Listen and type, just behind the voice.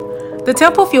The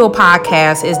Temple Fuel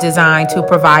podcast is designed to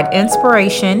provide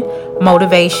inspiration,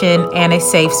 motivation, and a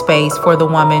safe space for the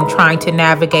woman trying to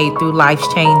navigate through life's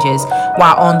changes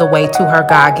while on the way to her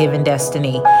God-given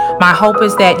destiny. My hope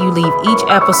is that you leave each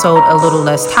episode a little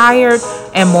less tired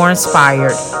and more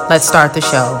inspired. Let's start the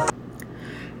show.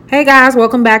 Hey guys,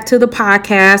 welcome back to the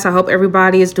podcast. I hope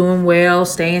everybody is doing well,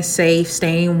 staying safe,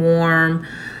 staying warm,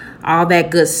 all that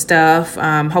good stuff.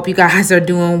 Hope you guys are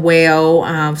doing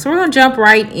well. So we're going to jump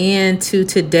right into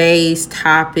today's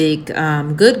topic.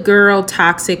 Good girl,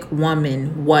 toxic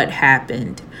woman, what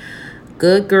happened?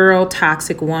 Good girl,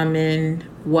 toxic woman,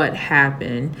 what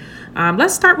happened?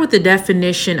 Let's start with the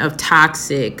definition of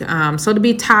toxic. So to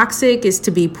be toxic is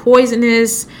to be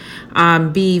poisonous,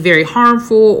 be very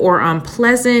harmful or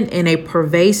unpleasant in a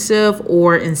pervasive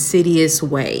or insidious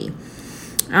way.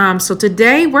 So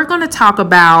today we're going to talk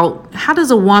about how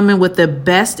does a woman with the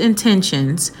best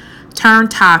intentions turn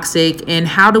toxic, and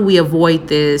how do we avoid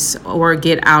this or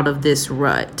get out of this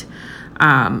rut?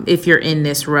 If you're in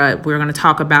this rut, we're going to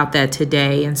talk about that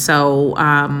today. And so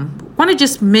want to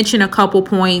just mention a couple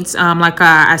points. Like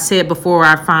I said before,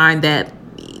 I find that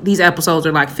these episodes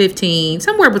are like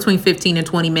somewhere between 15 and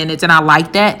 20 minutes. And I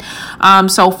like that.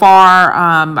 So far,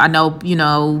 I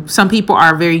know, some people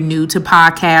are very new to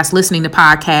podcasts, listening to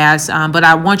podcasts. But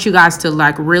I want you guys to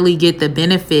like really get the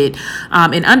benefit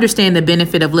and understand the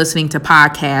benefit of listening to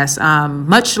podcasts.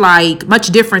 Much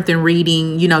different than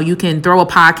reading. You can throw a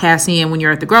podcast in when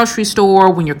you're at the grocery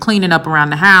store, when you're cleaning up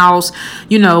around the house,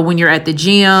 when you're at the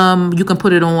gym. You can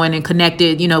put it on and connect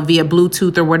it, via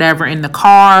Bluetooth or whatever in the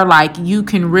car. Like you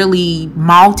can really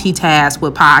multitask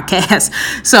with podcasts.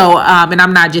 So, and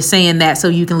I'm not just saying that so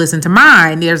you can listen to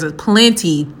mine. There's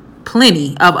plenty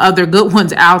of other good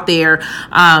ones out there.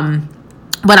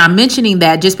 But I'm mentioning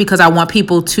that just because I want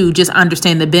people to just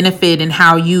understand the benefit and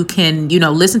how you can,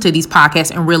 listen to these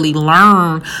podcasts and really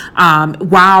learn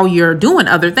while you're doing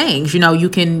other things. You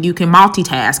can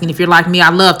multitask. And if you're like me,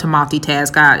 I love to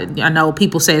multitask. I know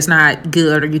people say it's not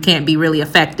good or you can't be really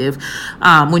effective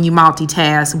when you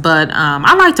multitask. But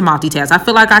I like to multitask. I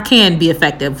feel like I can be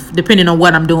effective depending on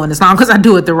what I'm doing, as long as I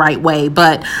do it the right way.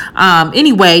 But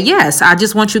anyway, yes, I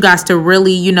just want you guys to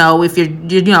really, if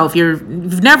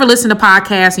you've never listened to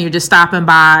podcasts, and you're just stopping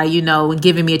by, and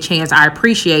giving me a chance, I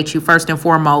appreciate you first and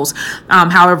foremost.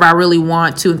 However, I really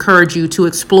want to encourage you to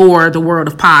explore the world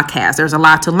of podcasts. There's a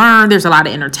lot to learn. There's a lot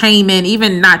of entertainment,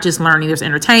 even not just learning. There's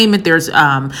entertainment. There's,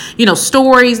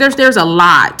 stories. There's a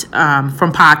lot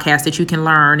from podcasts that you can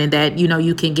learn and that,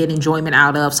 you can get enjoyment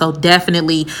out of. So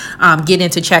definitely get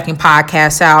into checking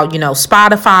podcasts out.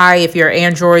 Spotify, if you're an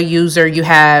Android user, you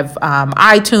have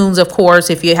iTunes, of course.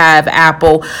 If you have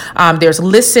Apple, there's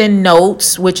Listen Notes,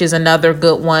 which is another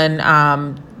good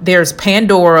one. There's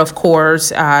Pandora, of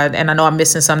course, and I know I'm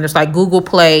missing some. There's like Google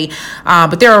Play,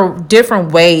 but there are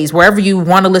different ways. Wherever you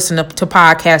want to listen to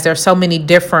podcasts, there are so many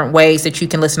different ways that you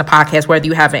can listen to podcasts, whether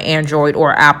you have an Android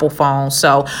or Apple phone.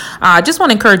 So I just want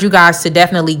to encourage you guys to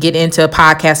definitely get into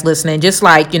podcast listening. Just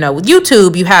like, with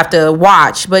YouTube, you have to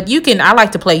watch, but I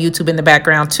like to play YouTube in the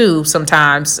background too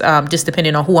sometimes, just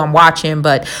depending on who I'm watching.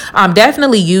 But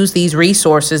definitely use these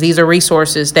resources. These are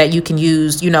resources that you can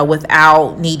use,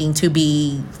 without needing to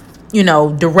be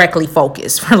directly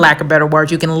focused, for lack of better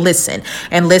words. You can listen,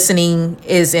 and listening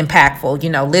is impactful.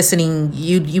 Listening,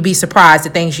 you be surprised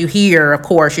at things you hear, of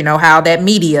course, how that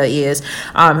media is,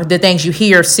 the things you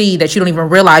hear, see that you don't even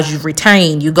realize you've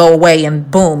retained. You go away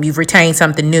and boom, you've retained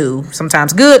something new,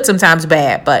 sometimes good, sometimes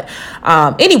bad. But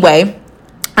anyway,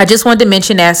 I just wanted to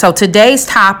mention that. So today's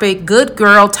topic, good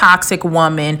girl, toxic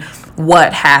woman,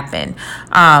 what happened?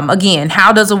 Again,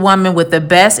 how does a woman with the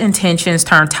best intentions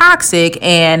turn toxic,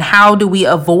 and how do we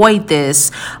avoid this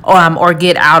or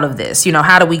get out of this?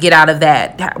 How do we get out of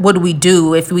that? What do we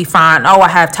do if we find, I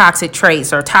have toxic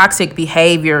traits or toxic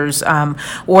behaviors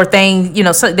or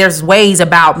things, so there's ways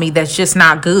about me that's just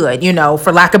not good,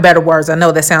 for lack of better words. I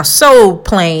know that sounds so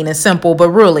plain and simple,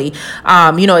 but really,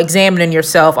 examining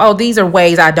yourself, these are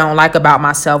ways I don't like about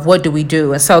myself. What do we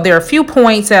do? And so there are a few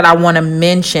points that I want to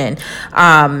mention.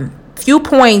 Few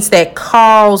points that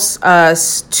cause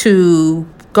us to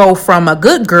go from a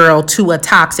good girl to a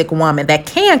toxic woman, that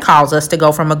can cause us to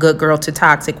go from a good girl to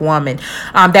toxic woman.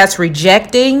 That's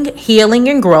rejecting healing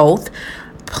and growth,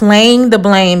 playing the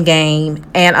blame game,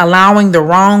 and allowing the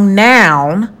wrong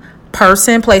noun,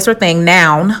 person, place, or thing,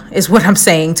 noun is what I'm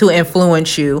saying, to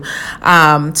influence you.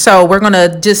 So we're going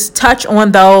to just touch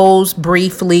on those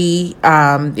briefly.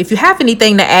 If you have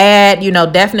anything to add,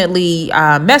 definitely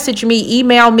message me,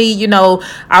 email me.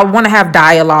 I want to have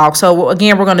dialogue. So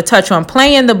again, we're going to touch on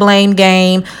playing the blame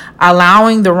game,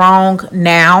 allowing the wrong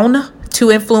noun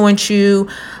to influence you,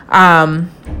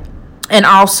 and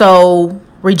also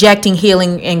rejecting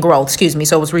healing and growth. So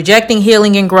it was rejecting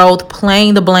healing and growth,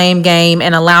 playing the blame game,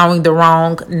 and allowing the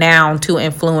wrong noun to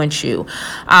influence you.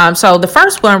 So the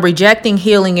first one, rejecting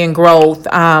healing and growth,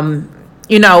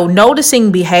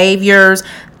 noticing behaviors,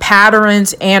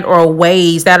 patterns, and or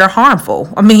ways that are harmful.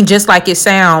 Just like it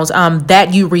sounds,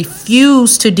 that you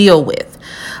refuse to deal with.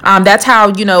 That's how,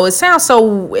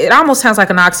 it almost sounds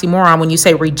like an oxymoron when you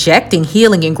say rejecting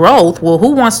healing and growth. Well,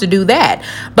 who wants to do that?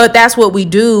 But that's what we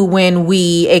do when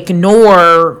we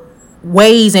ignore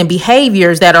ways and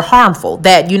behaviors that are harmful,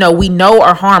 that, we know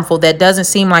are harmful, that doesn't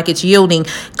seem like it's yielding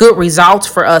good results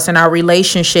for us in our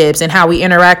relationships and how we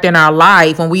interact in our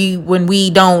life. When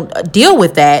we don't deal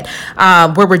with that,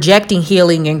 we're rejecting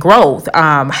healing and growth.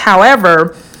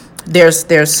 However,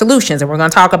 there's solutions, and we're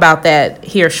going to talk about that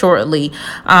here shortly.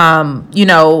 How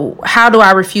do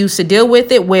I refuse to deal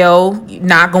with it? Well,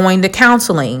 not going to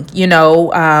counseling,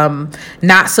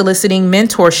 not soliciting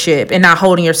mentorship, and not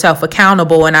holding yourself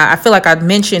accountable. And I feel like I've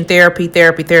mentioned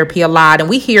therapy a lot, and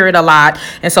we hear it a lot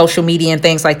in social media and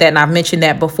things like that. And I've mentioned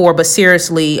that before, but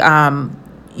seriously,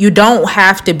 there doesn't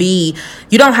have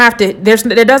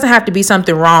to be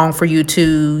something wrong for you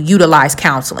to utilize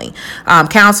counseling.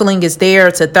 Counseling is there.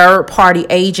 It's a third party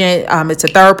agent. It's a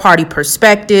third party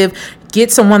perspective.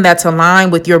 Get someone that's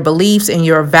aligned with your beliefs and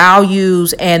your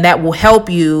values, and that will help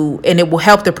you, and it will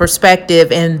help the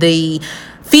perspective and the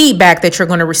feedback that you're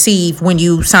going to receive when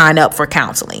you sign up for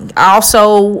counseling.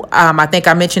 Also, I think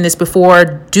I mentioned this before,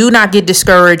 do not get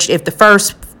discouraged if the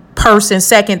first person,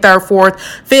 second, third, fourth,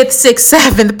 fifth, sixth,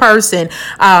 seventh person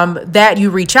that you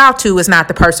reach out to is not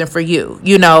the person for you.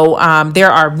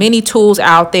 There are many tools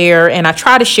out there, and I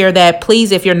try to share that.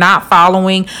 Please, if you're not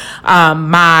following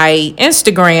my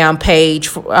Instagram page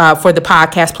for the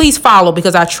podcast, please follow,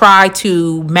 because I try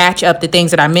to match up the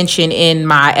things that I mention in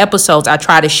my episodes. I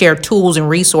try to share tools and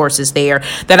resources there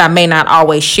that I may not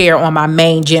always share on my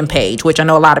main gym page, which I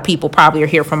know a lot of people probably are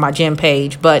here from my gym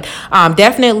page, but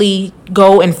definitely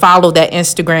go and follow that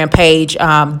Instagram page.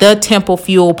 The Temple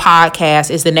Fuel Podcast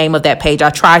is the name of that page. I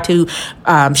try to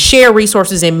share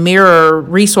resources and mirror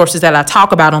resources that I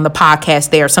talk about on the podcast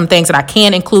there. Some things that I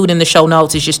can't include in the show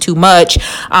notes is just too much,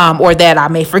 or that I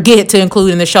may forget to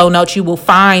include in the show notes. You will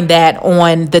find that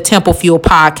on the Temple Fuel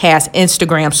Podcast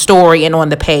Instagram story and on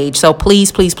the page. So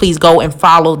please go and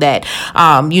follow that.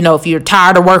 If you're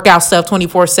tired of workout stuff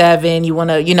 24/7, you want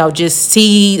to, just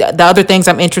see the other things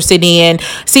I'm interested in,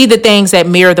 see the things that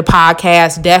mirror the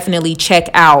podcast, definitely check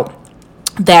out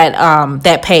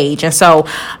that page. And so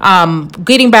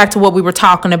getting back to what we were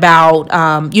talking about,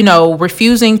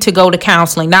 refusing to go to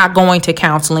counseling, not going to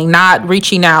counseling, not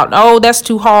reaching out. Oh, that's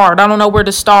too hard. I don't know where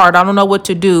to start. I don't know what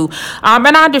to do. And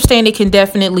I understand it can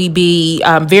definitely be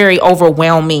very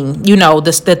overwhelming,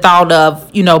 the thought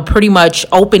of, pretty much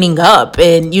opening up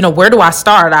and, where do I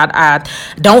start? I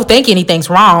don't think anything's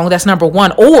wrong. That's number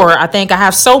one. Or I think I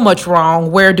have so much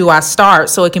wrong. Where do I start?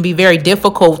 So it can be very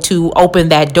difficult to open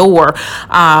that door.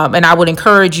 And I would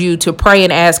encourage you to pray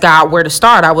and ask God where to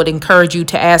start. I would encourage you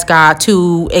to ask God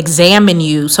to examine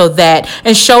you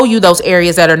and show you those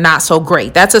areas that are not so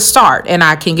great. That's a start. And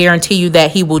I can guarantee you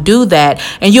that He will do that.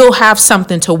 And you'll have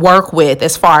something to work with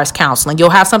as far as counseling.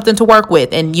 You'll have something to work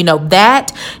with. And,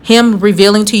 that Him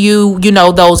revealing to you,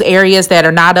 those areas that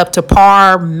are not up to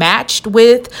par, matched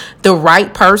with the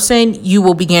right person, you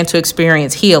will begin to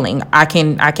experience healing. I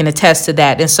can attest to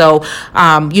that. And so,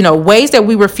 ways that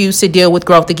we refuse to deal with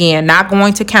growth, again, not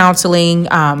going to counseling,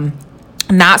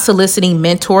 not soliciting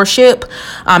mentorship.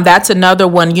 That's another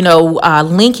one,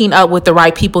 linking up with the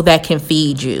right people that can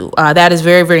feed you. That is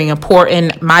very, very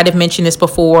important. Might have mentioned this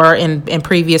before in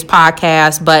previous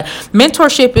podcasts, but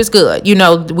mentorship is good.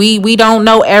 We don't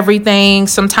know everything.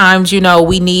 Sometimes,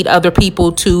 we need other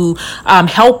people to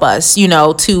help us,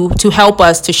 to help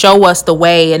us, to show us the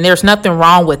way. And there's nothing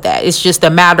wrong with that. It's just a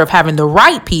matter of having the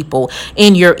right people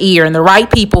in your ear and the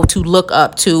right people to look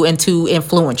up to and to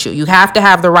influence you. You have to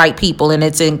have the right people. And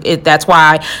that's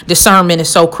why discernment is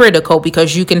so critical,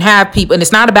 because you can have people, and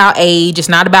it's not about age, it's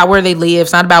not about where they live,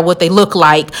 it's not about what they look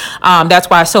like. That's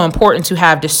why it's so important to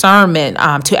have discernment,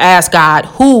 to ask God,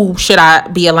 who should I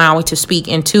be allowing to speak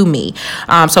into me?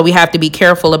 So we have to be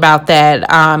careful about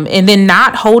that. And then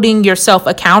not holding yourself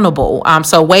accountable.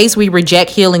 So ways we reject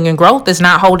healing and growth is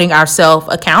not holding ourselves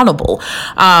accountable.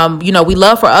 We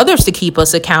love for others to keep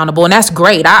us accountable, and that's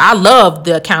great. I love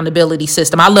the accountability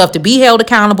system. I love to be held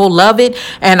accountable, love it.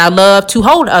 And I love to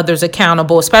hold others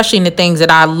accountable, especially in the things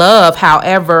that I love.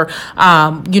 However,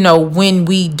 when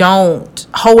we don't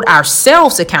hold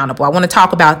ourselves accountable, I want to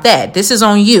talk about that. This is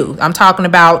on you. I'm talking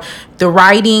about the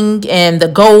writing and the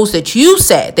goals that you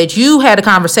set, that you had a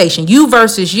conversation, you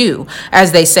versus you,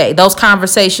 as they say, those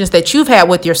conversations that you've had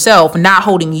with yourself, not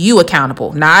holding you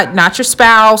accountable, not your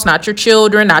spouse, not your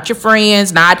children, not your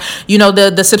friends, not,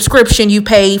 the subscription you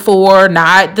pay for,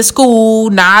 not the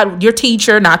school, not your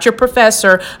teacher, not your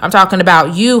professor. I'm talking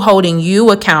about you holding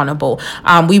you accountable.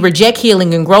 We reject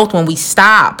healing and growth when we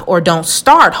stop or don't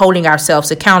start holding ourselves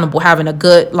accountable, having a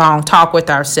good long talk with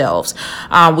ourselves.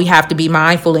 We have to be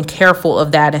mindful and careful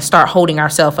of that and start holding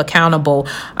ourselves accountable.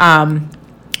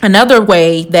 Another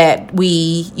way that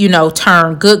we,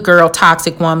 turn good girl,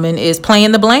 toxic woman is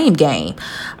playing the blame game.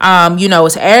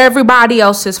 It's everybody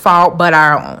else's fault but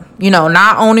our own.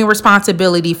 Not owning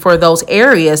responsibility for those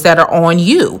areas that are on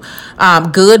you,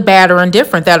 good, bad, or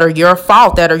indifferent, that are your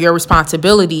fault, that are your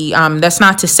responsibility. That's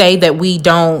not to say that we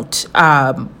don't,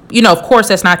 of course,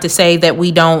 that's not to say that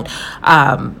we don't,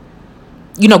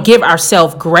 give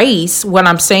ourselves grace. What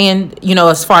I'm saying,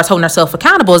 as far as holding ourselves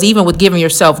accountable, is even with giving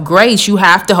yourself grace, you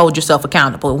have to hold yourself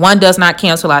accountable. One does not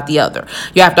cancel out the other.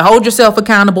 You have to hold yourself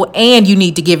accountable, and you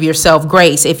need to give yourself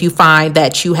grace if you find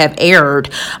that you have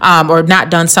erred or not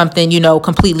done something,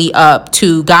 completely up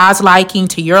to God's liking,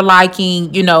 to your liking.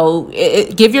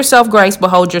 Give yourself grace, but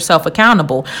hold yourself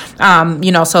accountable.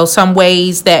 So some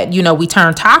ways that, we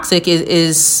turn toxic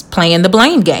is playing the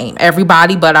blame game.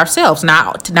 Everybody but ourselves,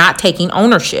 not taking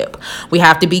ownership. We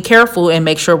have to be careful and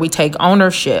make sure we take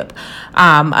ownership.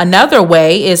 Another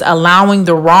way is allowing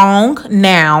the wrong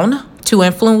noun to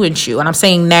influence you. And I'm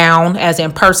saying noun as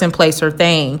in person, place, or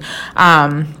thing.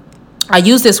 I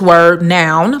use this word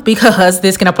noun because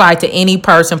this can apply to any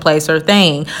person, place, or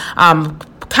thing.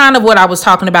 Kind of what I was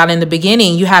talking about in the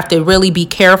beginning, you have to really be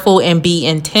careful and be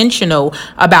intentional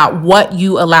about what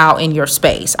you allow in your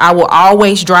space. I will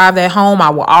always drive that home. I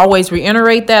will always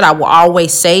reiterate that. I will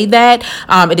always say that.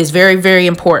 It is very, very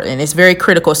important. It's very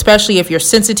critical, especially if you're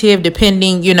sensitive,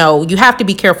 depending, you have to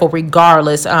be careful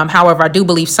regardless. However, I do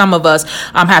believe some of us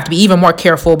have to be even more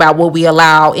careful about what we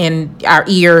allow in our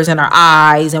ears and our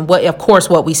eyes, and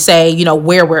what we say,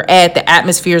 where we're at, the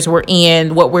atmospheres we're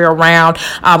in, what we're around.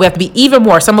 We have to be even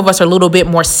more. Some of us are a little bit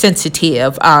more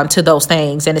sensitive to those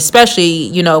things, and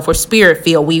especially if we're spirit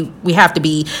filled, we have to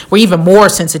be. We're even more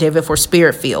sensitive if we're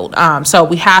spirit filled. So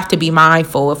we have to be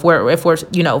mindful if we're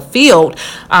filled.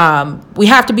 We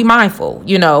have to be mindful.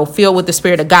 Filled with the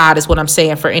Spirit of God is what I'm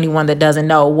saying for anyone that doesn't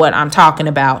know what I'm talking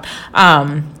about.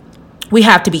 We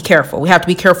have to be careful. We have to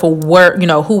be careful where,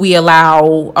 who we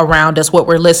allow around us, what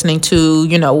we're listening to,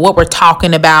 what we're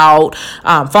talking about,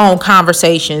 phone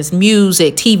conversations,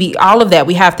 music, TV, all of that.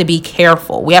 We have to be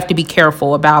careful. We have to be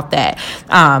careful about that.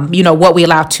 What we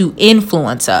allow to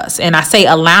influence us. And I say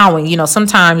allowing,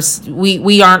 sometimes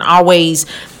we aren't always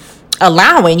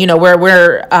allowing,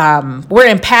 we're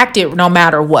impacted no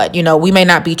matter what. We may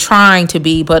not be trying to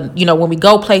be, but when we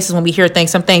go places, when we hear things,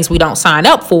 some things we don't sign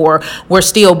up for, we're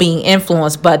still being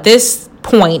influenced. But this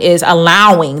point is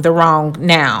allowing the wrong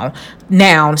noun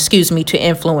to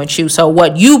influence you. So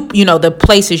what the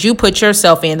places you put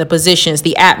yourself in, the positions,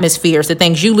 the atmospheres, the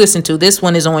things you listen to, this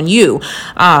one is on you.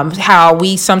 How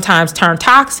we sometimes turn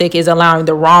toxic is allowing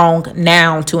the wrong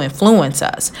noun to influence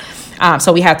us.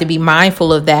 So we have to be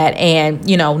mindful of that. And,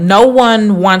 no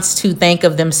one wants to think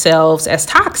of themselves as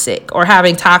toxic or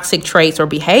having toxic traits or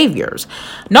behaviors.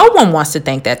 No one wants to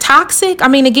think that. Toxic,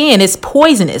 again, it's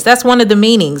poisonous. That's one of the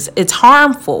meanings. It's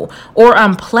harmful or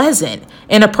unpleasant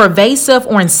in a pervasive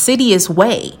or insidious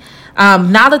way.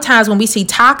 Now the times when we see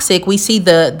toxic, we see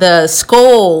the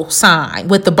skull sign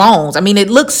with the bones. It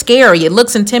looks scary. It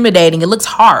looks intimidating. It looks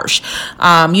harsh.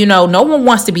 No one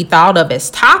wants to be thought of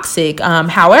as toxic.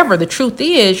 However, the truth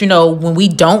is, when we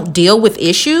don't deal with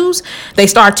issues, they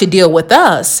start to deal with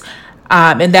us.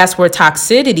 And that's where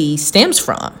toxicity stems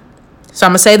from. So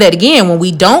I'm going to say that again. When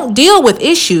we don't deal with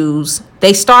issues,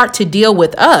 they start to deal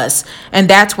with us. And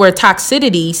that's where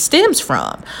toxicity stems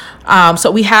from. So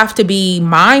we have to be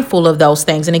mindful of those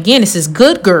things. And again, this is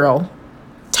good girl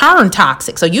turn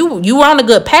toxic. So you are on a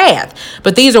good path.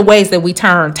 But these are ways that we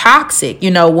turn toxic.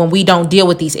 When we don't deal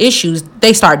with these issues,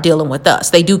 they start dealing with us.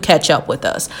 They do catch up with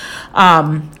us.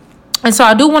 And so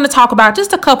I do want to talk about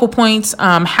just a couple points.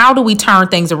 How do we turn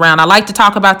things around? I like to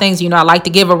talk about things, I like to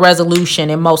give a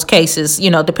resolution in most cases,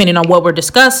 depending on what we're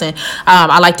discussing.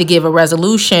 I like to give a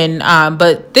resolution.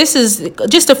 But this is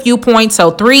just a few points. So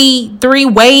three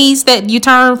ways that you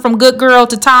turn from good girl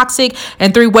to toxic,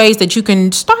 and 3 ways that you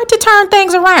can start to turn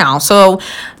things around. So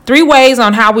 3 ways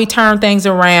on how we turn things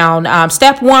around.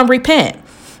 Step 1, repent.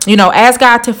 Ask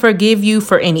God to forgive you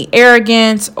for any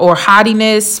arrogance or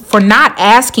haughtiness, for not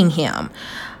asking him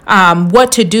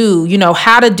what to do,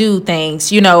 how to do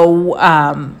things,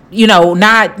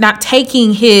 not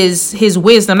taking his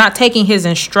wisdom, not taking his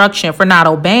instruction, for not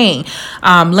obeying.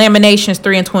 Lamentations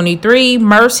 3:23,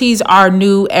 mercies are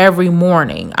new every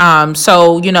morning.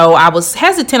 So I was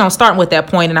hesitant on starting with that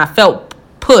point, and I felt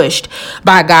pushed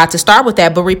by God to start with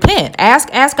that. But repent,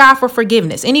 ask God for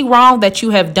forgiveness. Any wrong that you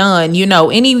have done,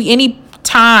 any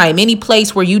time, any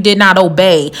place where you did not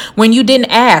obey, when you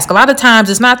didn't ask. A lot of times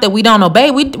it's not that we don't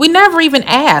obey, we never even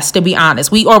asked, to be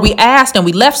honest. We asked and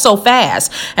we left so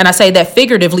fast, and I say that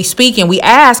figuratively speaking. We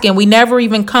ask and we never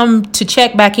even come to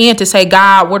check back in to say,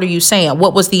 God, what are you saying?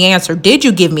 What was the answer? Did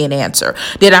you give me an answer?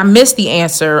 Did I miss the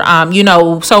answer?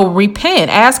 So repent,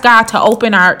 ask God to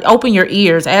open your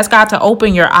ears, ask God to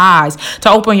open your eyes, to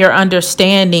open your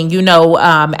understanding.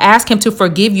 Ask him to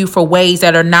forgive you for ways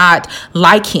that are not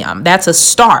like him. That's a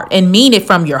start, and mean it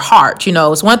from your heart.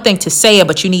 It's one thing to say it,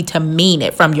 but you need to mean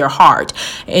it from your heart.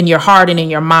 In your heart and in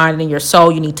your mind and in your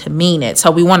soul, you need to mean it. So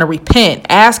we want to repent,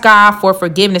 ask God for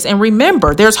forgiveness, and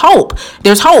remember, there's hope.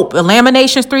 There's hope.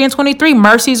 Lamentations 3:23,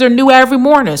 mercies are new every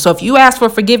morning. So if you ask for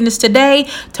forgiveness today,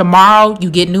 tomorrow you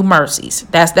get new mercies.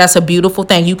 That's a beautiful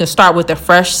thing. You can start with a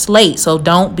fresh slate. So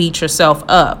don't beat yourself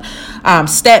up.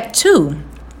 Step 2,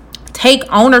 take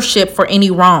ownership for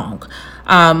any wrong.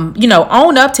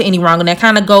 Own up to any wrong. And that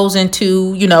kind of goes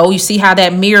into, you see how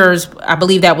that mirrors, I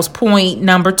believe that was point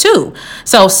number 2.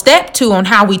 So step 2 on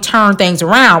how we turn things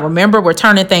around. Remember, we're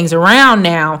turning things around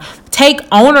now. Take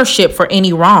ownership for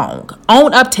any wrong.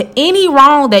 Own up to any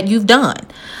wrong that you've done.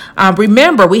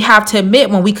 Remember, we have to admit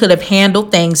when we could have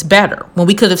handled things better, when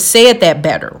we could have said that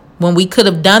better, when we could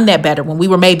have done that better, when we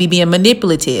were maybe being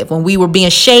manipulative, when we were being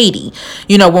shady,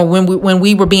 when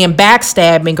we were being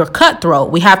backstabbing or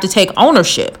cutthroat. We have to take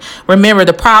ownership. Remember,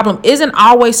 the problem isn't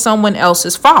always someone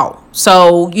else's fault.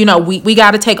 So, we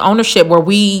got to take ownership where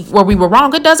we were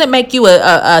wrong. It doesn't make you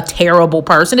a terrible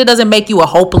person. It doesn't make you a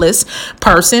hopeless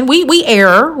person. We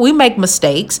err, we make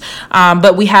mistakes,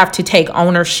 but we have to take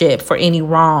ownership for any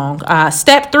wrong.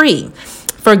 Step 3,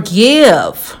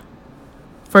 forgive.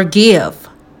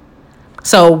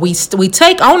 So we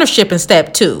take ownership in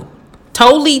step 2.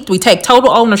 We take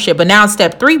total ownership. But now in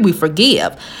step 3, we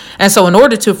forgive. And so in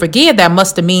order to forgive, that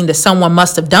must mean that someone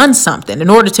must have done something. In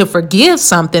order to forgive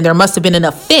something, there must have been an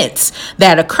offense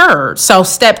that occurred. So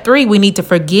step 3, we need to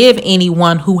forgive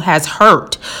anyone who has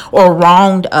hurt or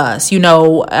wronged us.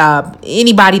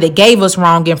 Anybody that gave us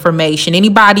wrong information,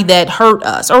 anybody that hurt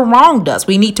us or wronged us,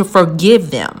 we need to forgive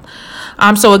them.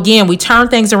 So again, we turn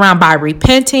things around by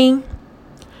repenting.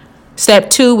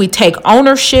 Step 2, we take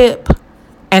ownership.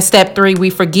 And step 3, we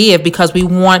forgive because we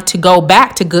want to go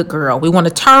back to good girl. We want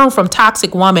to turn from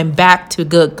toxic woman back to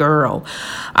good girl.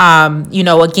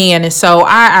 Again, and so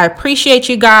I appreciate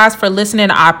you guys for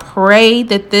listening. I pray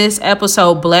that this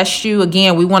episode blessed you.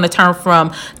 Again, we want to turn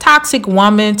from toxic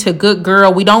woman to good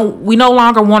girl. We no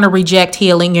longer want to reject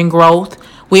healing and growth.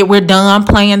 We're done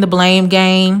playing the blame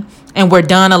game. And we're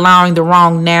done allowing the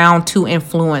wrong noun to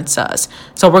influence us.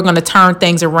 So we're going to turn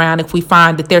things around if we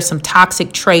find that there's some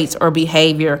toxic traits or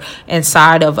behavior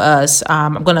inside of us.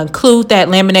 I'm going to include that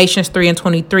Lamentations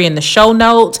 3:23 in the show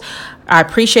notes. I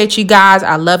appreciate you guys.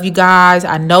 I love you guys.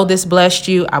 I know this blessed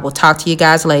you. I will talk to you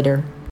guys later.